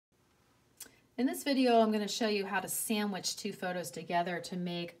In this video, I'm going to show you how to sandwich two photos together to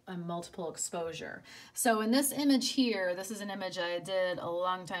make a multiple exposure. So in this image here, this is an image I did a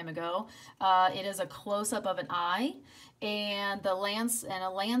long time ago. It is a close-up of an eye and a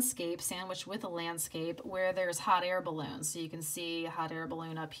landscape sandwiched with a landscape where there's hot air balloons. So you can see a hot air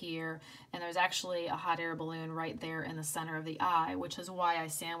balloon up here, and there's actually a hot air balloon right there in the center of the eye, which is why I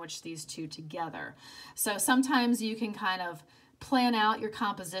sandwiched these two together. So sometimes you can kind of plan out your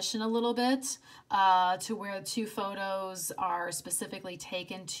composition a little bit to where two photos are specifically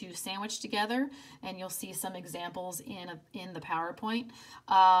taken to sandwich together, and you'll see some examples in the PowerPoint.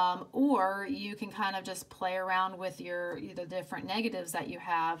 Or you can kind of just play around with the different negatives that you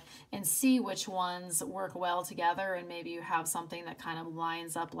have and see which ones work well together, and maybe you have something that kind of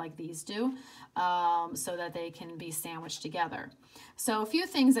lines up like these do, so that they can be sandwiched together. So a few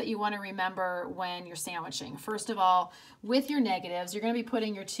things that you want to remember when you're sandwiching. First of all, with your negatives, you're going to be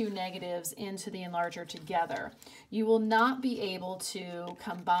putting your two negatives into the enlarger together. You will not be able to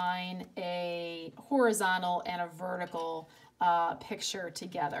combine a horizontal and a vertical picture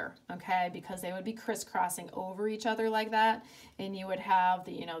together, okay, because they would be crisscrossing over each other like that, and you would have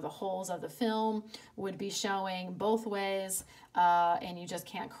the holes of the film would be showing both ways, and you just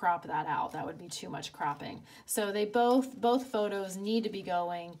can't crop that out. That would be too much cropping. So they both photos need to be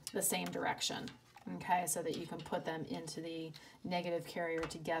going the same direction, okay, so that you can put them into the negative carrier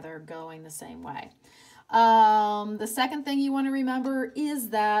together going the same way. The second thing you want to remember is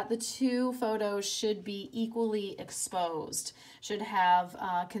that the two photos should be equally exposed, should have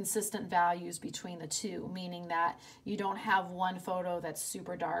consistent values between the two, meaning that you don't have one photo that's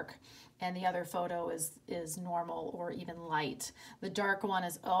super dark and the other photo is normal or even light. The dark one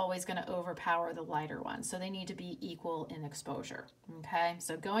is always going to overpower the lighter one, so they need to be equal in exposure, okay?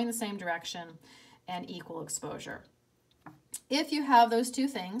 So going the same direction and equal exposure. If you have those two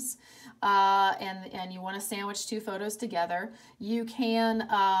things and you want to sandwich two photos together, you can,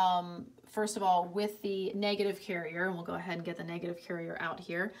 first of all, with the negative carrier, and we'll go ahead and get the negative carrier out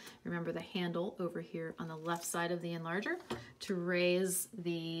here. Remember the handle over here on the left side of the enlarger to raise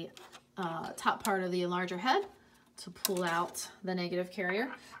the top part of the enlarger head to pull out the negative carrier.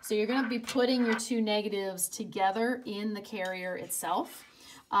 So you're going to be putting your two negatives together in the carrier itself.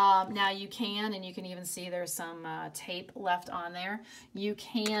 Now you can, and you can even see there's some tape left on there. You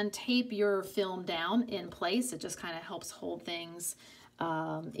can tape your film down in place. It just kind of helps hold things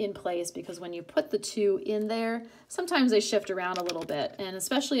in place, because when you put the two in there, sometimes they shift around a little bit. And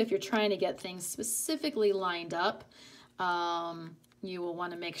especially if you're trying to get things specifically lined up, you will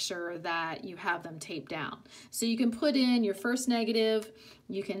want to make sure that you have them taped down. So you can put in your first negative,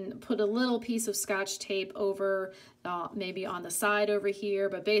 you can put a little piece of Scotch tape over, maybe on the side over here,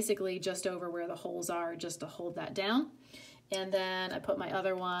 but basically just over where the holes are, just to hold that down. And then I put my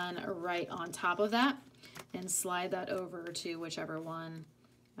other one right on top of that and slide that over to whichever one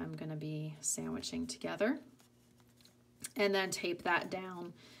I'm going to be sandwiching together. And then tape that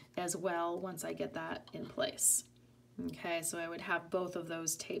down as well once I get that in place. Okay, so I would have both of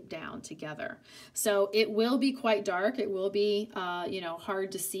those taped down together. So it will be quite dark. It will be,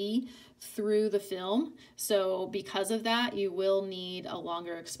 hard to see through the film. So because of that, you will need a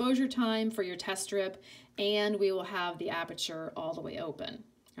longer exposure time for your test strip, and we will have the aperture all the way open.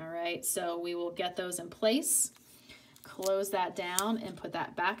 All right, so we will get those in place, close that down, and put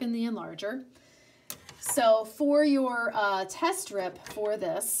that back in the enlarger. So for your test strip for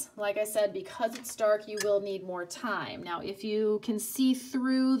this, like I said, because it's dark, you will need more time. Now, if you can see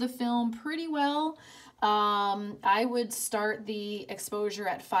through the film pretty well, I would start the exposure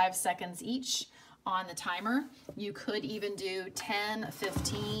at 5 seconds each on the timer. You could even do 10,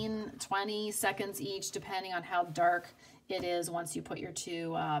 15, 20 seconds each, depending on how dark it is once you put your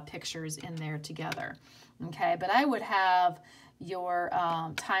two pictures in there together. Okay, but I would have your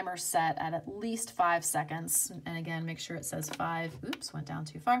timer set at least 5 seconds. And again, make sure it says 5, oops, went down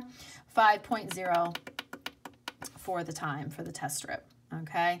too far, 5.0 for the time for the test strip,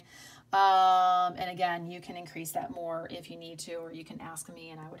 okay? And again, you can increase that more if you need to, or you can ask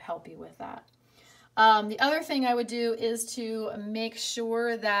me and I would help you with that. The other thing I would do is to make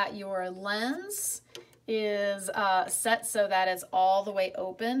sure that your lens is set so that it's all the way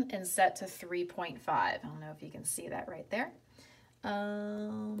open and set to 3.5. I don't know if you can see that right there.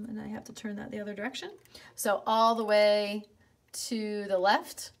 And I have to turn that the other direction. So all the way to the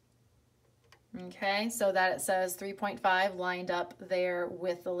left, okay, so that it says 3.5 lined up there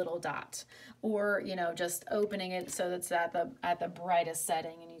with the little dot, or just opening it so that's at the brightest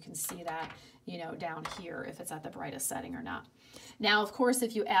setting, and you can see that down here if it's at the brightest setting or not. Now, of course,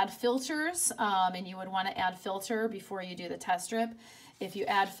 if you add filters, and you would want to add filter before you do the test strip, If you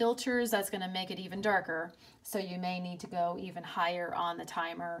add filters, that's going to make it even darker. So you may need to go even higher on the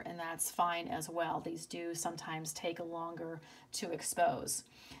timer, and that's fine as well. These do sometimes take longer to expose.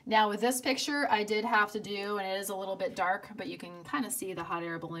 Now with this picture, I did have to do, and it is a little bit dark, but you can kind of see the hot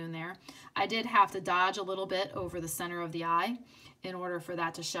air balloon there. I did have to dodge a little bit over the center of the eye in order for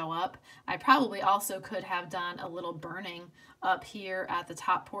that to show up. I probably also could have done a little burning up here at the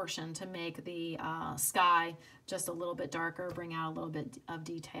top portion to make the sky just a little bit darker, bring out a little bit of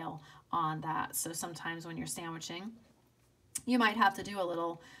detail on that. So sometimes when you're sandwiching, you might have to do a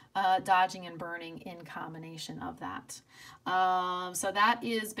little dodging and burning in combination of that. So that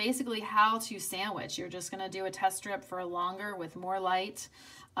is basically how to sandwich. You're just going to do a test strip for longer with more light,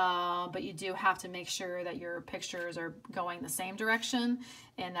 but you do have to make sure that your pictures are going the same direction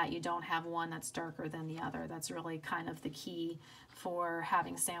and that you don't have one that's darker than the other. That's really kind of the key for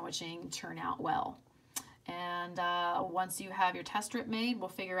having sandwiching turn out well. And once you have your test strip made, we'll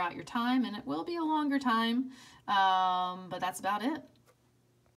figure out your time, and it will be a longer time, but that's about it.